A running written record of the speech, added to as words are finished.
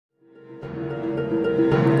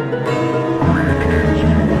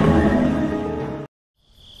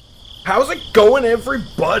going,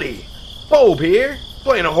 everybody? Bobe here,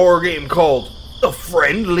 playing a horror game called The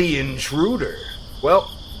Friendly Intruder.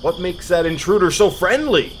 Well, what makes that intruder so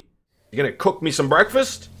friendly? You gonna cook me some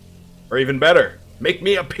breakfast? Or even better, make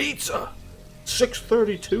me a pizza?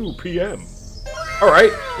 6:32 p.m.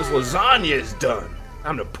 Alright, this lasagna is done.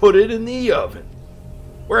 Time to put it in the oven.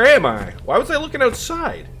 Where am I? Why was I looking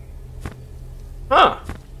outside? Huh.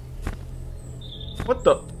 What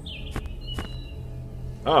the...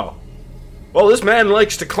 Oh. Well, this man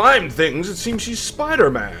likes to climb things. It seems he's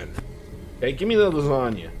Spider-Man. Okay, give me the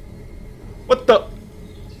lasagna. What the...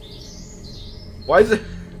 Why is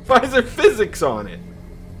there physics on it?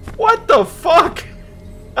 What the fuck?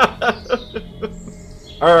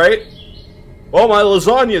 Alright. Well, my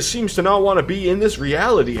lasagna seems to not want to be in this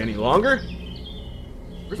reality any longer.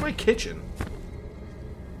 Where's my kitchen?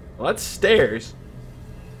 Well, that's stairs.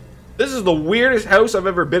 This is the weirdest house I've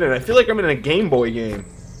ever been in. I feel like I'm in a Game Boy game.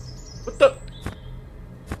 What the...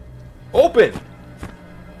 Open!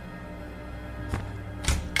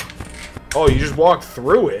 Oh, you just walk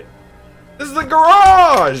through it? This is the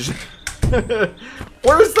garage!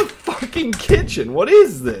 Where's the fucking kitchen? What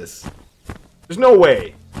is this? There's no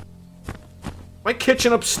way. My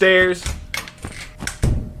kitchen upstairs.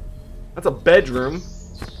 That's a bedroom.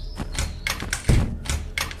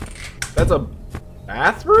 That's a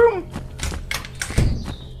bathroom?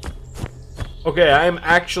 Okay, I'm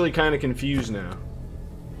actually kind of confused now.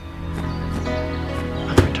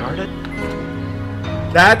 I'm retarded?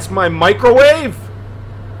 That's my microwave?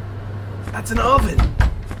 That's an oven.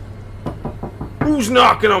 Who's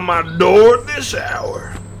knocking on my door at this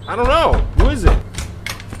hour? I don't know. Who is it?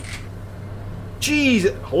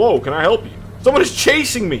 Jeez. Hello, can I help you? Someone is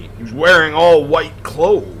chasing me. He's wearing all white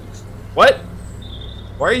clothes. What?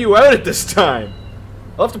 Why are you out at this time?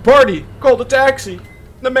 I left a party, called a taxi.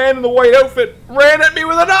 The man in the white outfit ran at me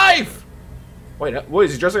with a knife! Wait, what,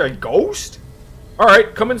 is he dressed like a ghost?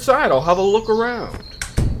 Alright, come inside, I'll have a look around.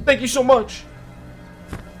 Thank you so much.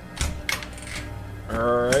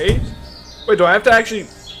 Alright. Wait, do I have to actually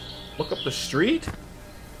look up the street?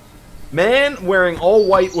 Man wearing all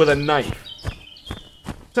white with a knife.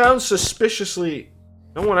 Sounds suspiciously...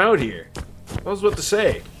 No one out here. I was about to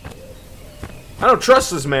say. I don't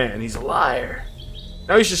trust this man, he's a liar.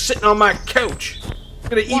 Now he's just sitting on my couch.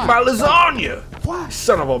 Gonna eat my lasagna! What?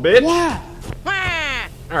 Son of a bitch!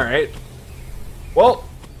 Alright. Well,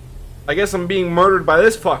 I guess I'm being murdered by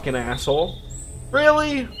this fucking asshole.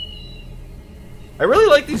 Really? I really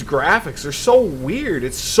like these graphics. They're so weird.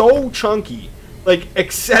 It's so chunky. Like,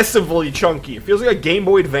 excessively chunky. It feels like a Game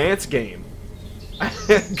Boy Advance game. I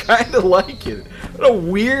kinda like it. What a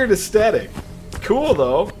weird aesthetic. Cool,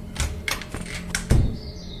 though.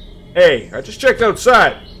 Hey, I just checked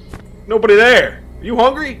outside. Nobody there. Are you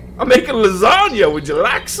hungry? I'm making lasagna. Would you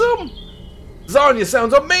like some? Lasagna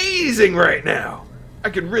sounds amazing right now.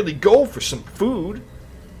 I could really go for some food.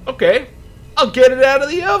 Okay, I'll get it out of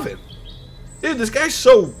the oven. Dude, this guy's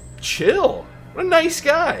so chill. What a nice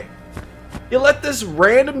guy. You let this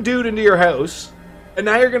random dude into your house, and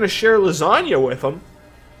now you're gonna share lasagna with him.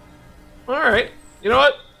 Alright, you know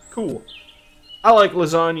what? Cool. I like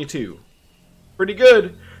lasagna too. Pretty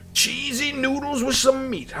good. Cheesy noodles with some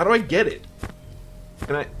meat. How do I get it?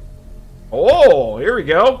 Can I... Oh, here we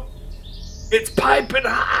go. It's piping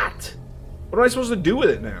hot. What am I supposed to do with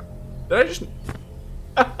it now? Did I just...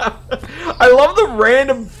 I love the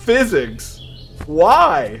random physics.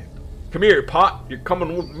 Why? Come here, pot. You're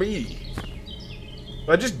coming with me.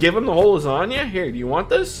 Do I just give him the whole lasagna? Here, do you want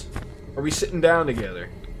this? Are we sitting down together?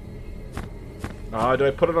 Do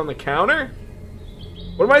I put it on the counter?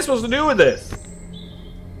 What am I supposed to do with this?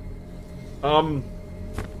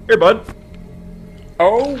 Here, bud.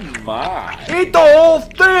 Oh my. Eat the whole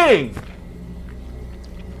thing!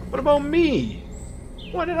 What about me?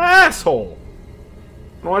 What an asshole!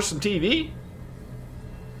 Wanna watch some TV?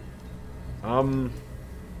 What am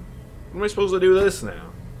I supposed to do with this now?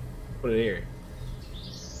 Put it here.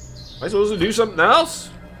 Am I supposed to do something else?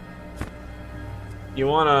 You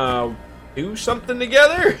wanna do something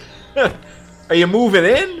together? Are you moving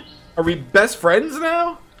in? Are we best friends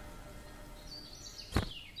now?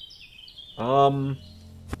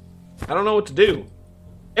 I don't know what to do.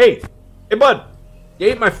 Hey! Hey, bud! You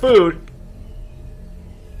ate my food.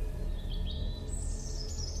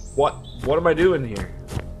 What am I doing here?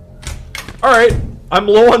 Alright, I'm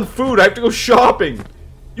low on food. I have to go shopping.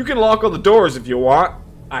 You can lock all the doors if you want.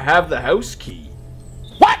 I have the house key.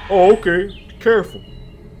 What? Oh, okay. Be careful.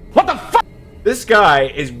 What the fuck? This guy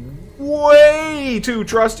is way too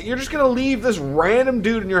trusting. You're just gonna leave this random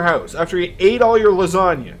dude in your house after he ate all your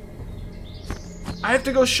lasagna. I have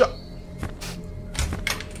to go shop.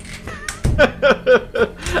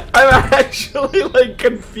 I'm actually like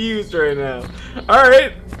confused right now.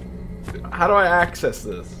 Alright. How do I access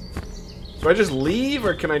this? Do I just leave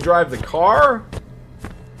or can I drive the car?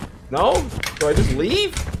 No? Do I just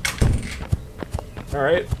leave?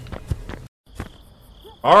 Alright.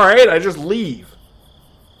 Alright, I just leave.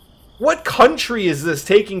 What country is this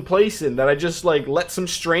taking place in that I just like let some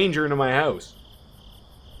stranger into my house?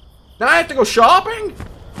 Now I have to go shopping?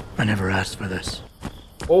 I never asked for this.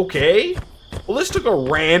 Okay. Well, this took a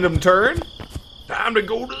random turn. Time to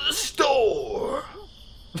go to the store.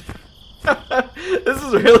 This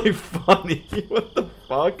is really funny. What the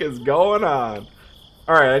fuck is going on?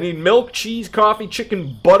 Alright, I need milk, cheese, coffee,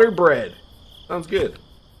 chicken, butter, bread. Sounds good.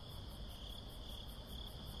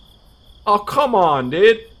 Oh, come on,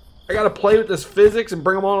 dude. I gotta play with this physics and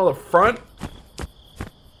bring them all to the front?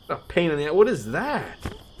 A pain in the ass. What is that?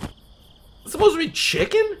 It's supposed to be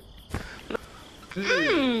chicken?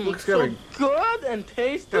 Looks kind of good and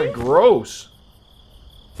tasty. kind of gross.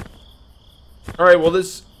 Alright, well the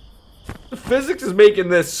physics is making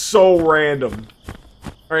this so random.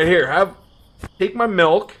 Alright, here, take my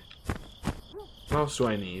milk. What else do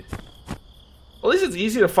I need? At least it's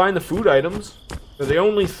easy to find the food items. They're the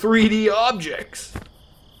only 3D objects.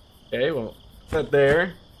 Okay, well, put that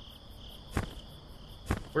there.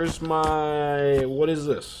 Where's my... what is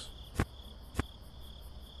this?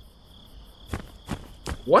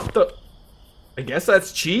 What the... I guess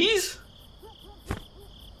that's cheese?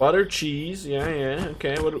 Butter, cheese, yeah,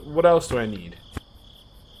 okay. What else do I need?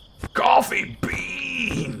 Coffee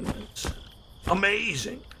beans!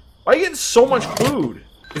 Amazing. Why are you getting so much food?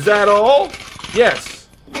 Is that all? Yes,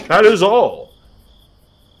 that is all.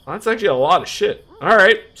 Well, that's actually a lot of shit.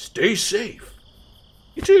 Alright, stay safe.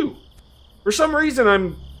 You too. For some reason,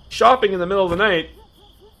 I'm shopping in the middle of the night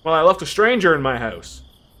while I left a stranger in my house.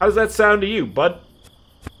 How does that sound to you, bud?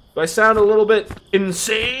 Do I sound a little bit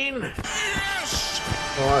insane? Yes!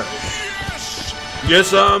 Alright. Yes!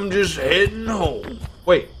 Guess I'm just heading home.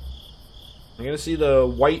 Wait. I'm gonna see the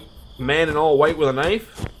white man in all white with a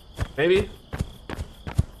knife? Maybe?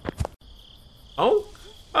 Oh?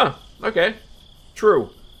 Huh. Okay. True.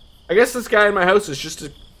 I guess this guy in my house is just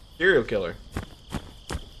a serial killer.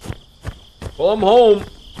 Well, I'm home.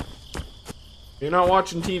 You're not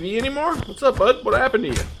watching TV anymore? What's up, bud? What happened to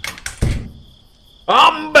you?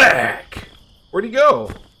 I'm back! Where'd he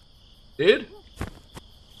go? Did?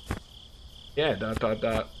 Yeah, ...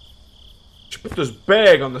 Should put this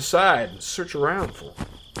bag on the side and search around for him.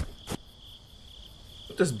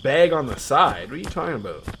 Put this bag on the side? What are you talking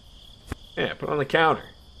about? Yeah, put it on the counter.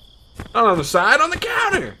 Not on the side, on the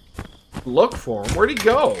counter! Look for him. Where'd he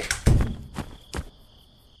go?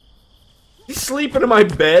 He's sleeping in my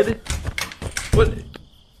bed?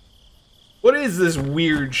 What is this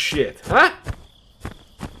weird shit, huh?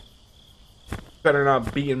 Better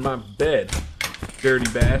not be in my bed,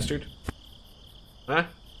 dirty bastard. Huh?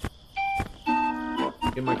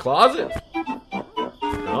 In my closet?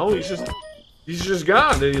 No, he's just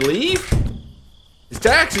gone. Did he leave? His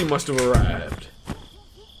taxi must have arrived.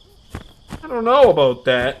 I don't know about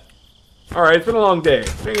that. Alright, it's been a long day.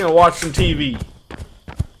 I'm gonna watch some TV.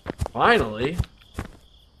 Finally.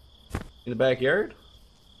 In the backyard?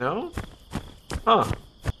 No? Huh.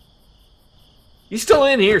 He's still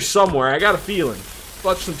in here somewhere. I got a feeling. Let's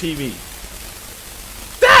watch some TV.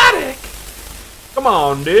 Static! Come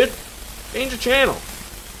on, dude. Change the channel.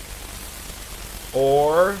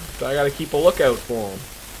 Or do I gotta keep a lookout for him?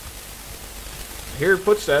 I hear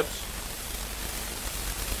footsteps.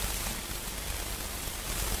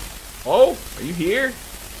 Oh, are you here?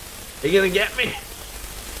 Are you gonna get me?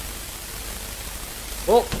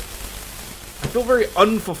 Well, I feel very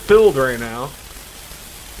unfulfilled right now.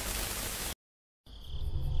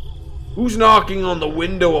 Who's knocking on the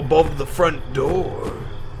window above the front door?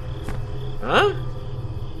 Huh?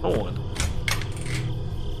 No one. ...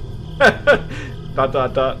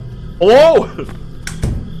 Hello?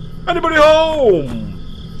 Anybody home?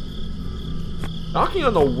 Knocking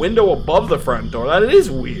on the window above the front door? That is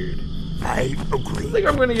weird. I agree. I think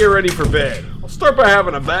I'm gonna get ready for bed. I'll start by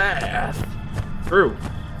having a bath. True.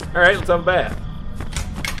 Alright, let's have a bath.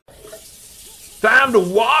 Time to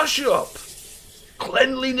wash up.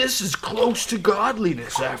 Cleanliness is close to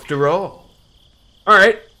godliness, after all.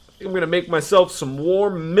 Alright, I think I'm gonna make myself some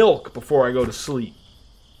warm milk before I go to sleep.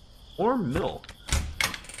 Warm milk?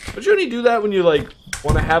 Don't you only do that when you, like,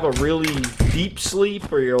 want to have a really deep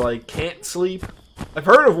sleep or you're, like, can't sleep? I've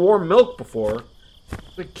heard of warm milk before.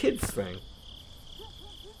 It's a kid's thing.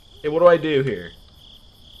 Hey, what do I do here?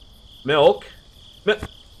 Milk?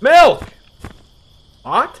 Milk!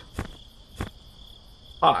 Hot?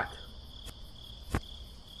 Hot.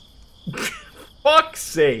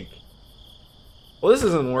 sake. Well, this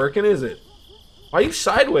isn't working, is it? Why are you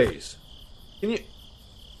sideways? Can you...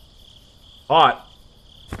 Hot.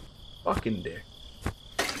 Fucking dick.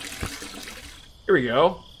 Here we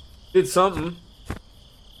go. Did something.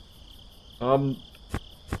 How do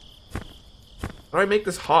I make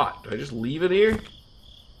this hot? Do I just leave it here?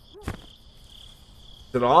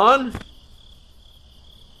 Is it on?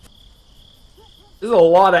 This is a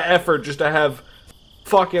lot of effort just to have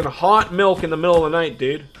fucking hot milk in the middle of the night,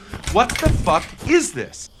 dude. What the fuck is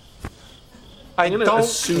this? I I'm gonna don't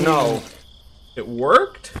assume know. It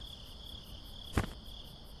worked?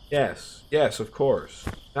 Yes. Yes, of course.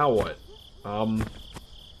 Now what? I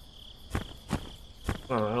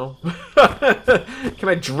don't know. Can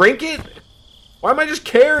I drink it? Why am I just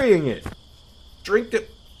carrying it? Drink it.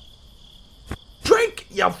 Drink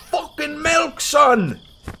your fucking milk, son!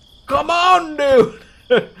 Come on, dude!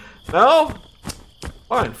 No?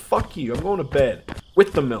 Fine, fuck you. I'm going to bed.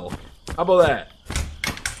 With the milk. How about that?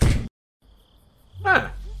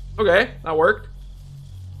 Ah, okay. That worked.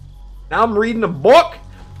 Now I'm reading a book.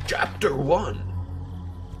 Chapter 1.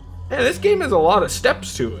 Man, this game has a lot of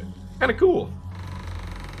steps to it. Kinda cool.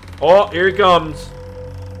 Oh, here he comes.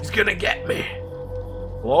 He's gonna get me.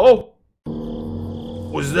 Hello?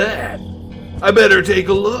 What's that? I better take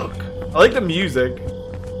a look. I like the music.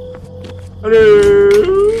 Hello?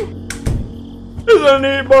 Is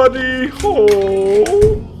anybody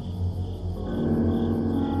home?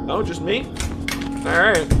 No, just me?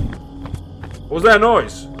 Alright. What was that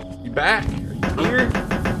noise? You back? Are you here?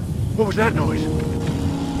 What was that noise?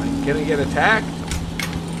 Am I gonna get attacked?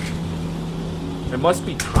 I must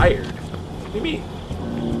be tired. What do you mean?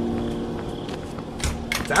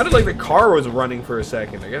 It sounded like the car was running for a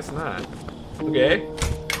second. I guess not. Okay.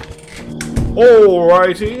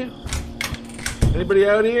 Alrighty. Anybody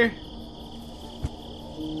out here?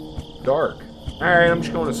 Dark. Alright, I'm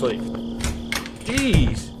just going to sleep.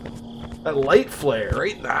 Jeez. That light flare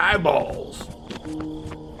right in the eyeballs.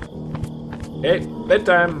 Hey,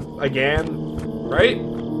 bedtime again. Right?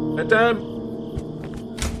 Bedtime?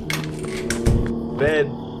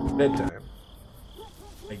 Bedtime.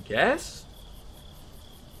 I guess?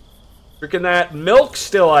 Drinking that milk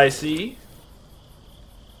still, I see.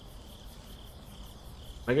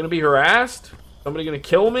 Am I gonna be harassed? Somebody gonna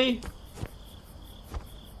kill me?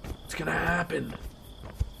 What's gonna happen?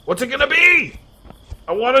 What's it gonna be?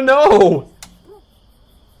 I wanna know!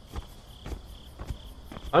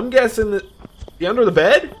 I'm guessing that... The under the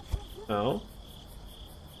bed? No.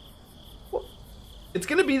 Well, it's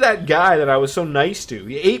gonna be that guy that I was so nice to.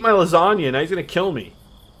 He ate my lasagna and now he's gonna kill me.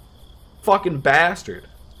 Fucking bastard.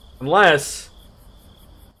 Unless...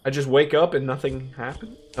 I just wake up and nothing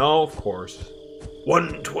happened? No, of course.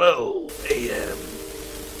 1:12 a.m.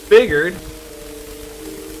 Figured.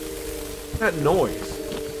 What's that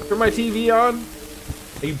noise? Turn my TV on?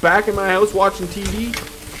 Are you back in my house watching TV?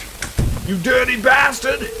 You dirty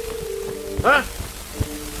bastard! Huh?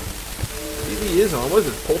 TV is on. What is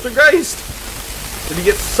it? Poltergeist? Did he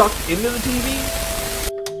get sucked into the TV?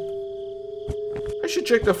 I should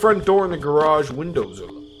check the front door and the garage windows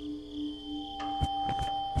are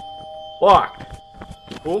locked.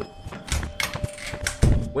 Cool.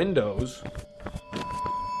 Windows.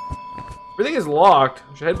 Everything is locked.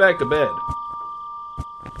 I should head back to bed.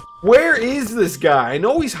 Where is this guy? I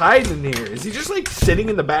know he's hiding in here. Is he just like sitting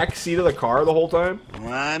in the back seat of the car the whole time?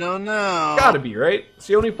 I don't know. Gotta be, right? It's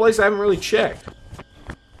the only place I haven't really checked.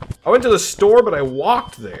 I went to the store, but I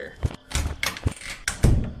walked there.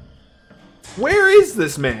 Where is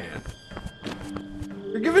this man?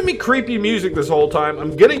 You're giving me creepy music this whole time.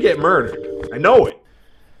 I'm gonna get murdered. I know it.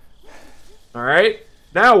 Alright?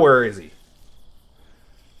 Now where is he?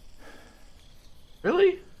 Really?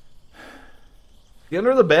 Is he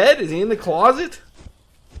under the bed? Is he in the closet?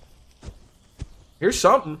 Here's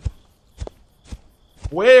something.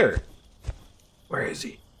 Where? Where is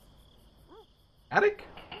he? Attic?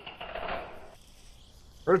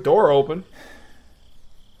 Heard a door open.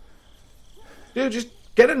 Dude, just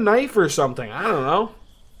get a knife or something. I don't know.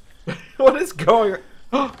 What is going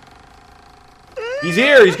on? He's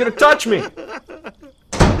here. He's gonna touch me.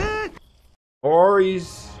 Or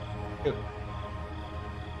he's...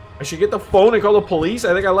 I should get the phone and call the police?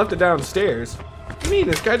 I think I left it downstairs. What do you mean?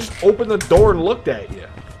 This guy just opened the door and looked at you.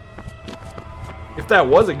 If that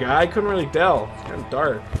was a guy, I couldn't really tell. It's kind of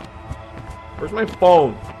dark. Where's my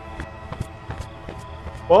phone?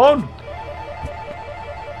 Phone?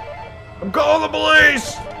 I'm calling the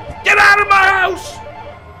police! Get out of my house!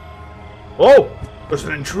 Oh! There's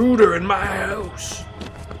an intruder in my house.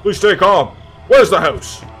 Please stay calm. Where's the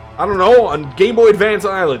house? I don't know, on Game Boy Advance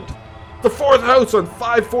Island. The fourth house on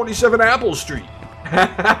 547 Apple Street.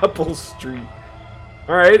 Apple Street.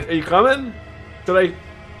 Alright, are you coming? Should I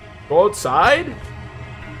go outside?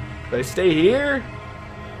 Should I stay here?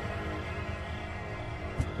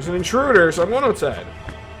 There's an intruder, so I'm going outside.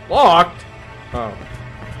 Locked? Oh.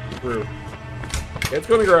 Screw. Okay, let's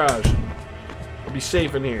go in the garage. I'll be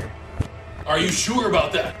safe in here. Are you sure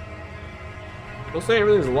about that? They'll say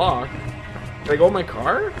everything's locked. Can I go in my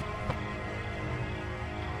car?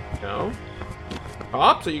 No.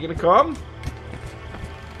 Cops, are you gonna come?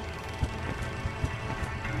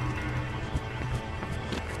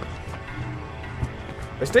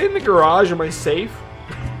 If I stay in the garage, am I safe?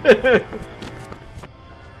 I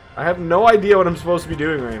have no idea what I'm supposed to be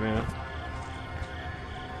doing right now.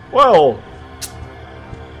 Well,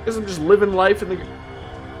 I guess I'm just living life in the...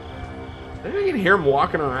 I think I can hear him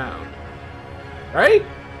walking around. Right?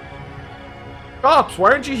 Cops,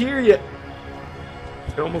 why aren't you here yet?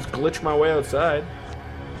 I can almost glitch my way outside.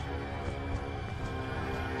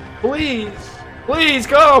 Please! Please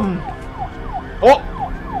come! Oh!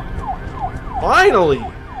 Finally!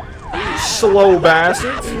 You slow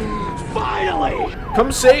bastards! Finally!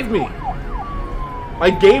 Come save me!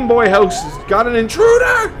 My Game Boy house has got an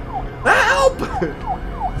intruder! Help!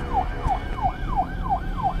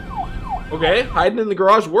 Okay, hiding in the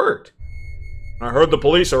garage worked. I heard the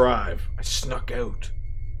police arrive. I snuck out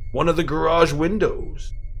one of the garage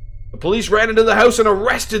windows. The police ran into the house and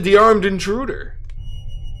arrested the armed intruder.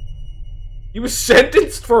 He was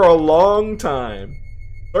sentenced for a long time.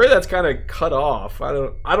 Sorry that's kind of cut off. I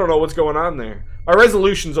don't know what's going on there. My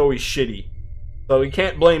resolution's always shitty, so you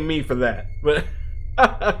can't blame me for that. But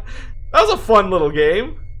that was a fun little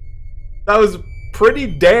game. That was pretty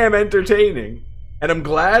damn entertaining. And I'm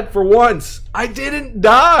glad for once I didn't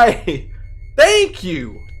die. Thank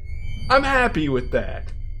you. I'm happy with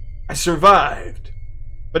that. I survived.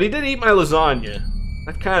 But he did eat my lasagna.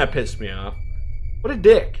 That kind of pissed me off. What a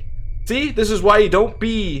dick. See, this is why you don't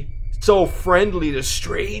be so friendly to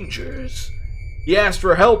strangers. He asked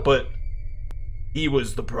for help, but he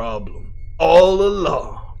was the problem all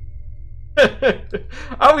along. I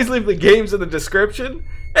always leave the games in the description.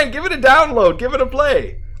 Hey, give it a download, give it a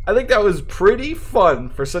play. I think that was pretty fun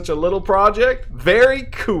for such a little project. Very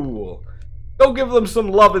cool. Go give them some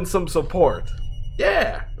love and some support.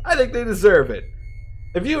 Yeah, I think they deserve it.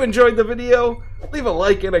 If you enjoyed the video, leave a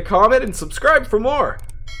like and a comment and subscribe for more.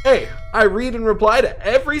 Hey, I read and reply to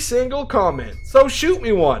every single comment, so shoot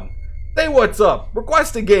me one. Say what's up,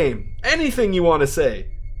 request a game, anything you want to say.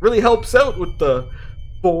 Really helps out with the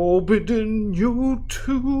forbidden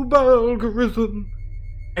YouTube algorithm.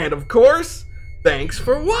 And of course, thanks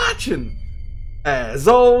for watching. As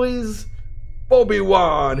always,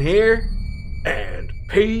 Bobe-Wan here, and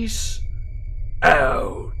peace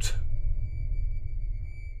out.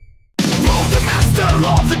 The master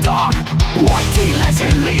of the dark, white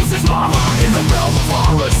legend leaves his mama. In the realm of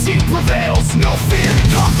horror, she prevails. No fear,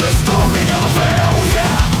 not the story of a veil,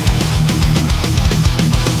 yeah.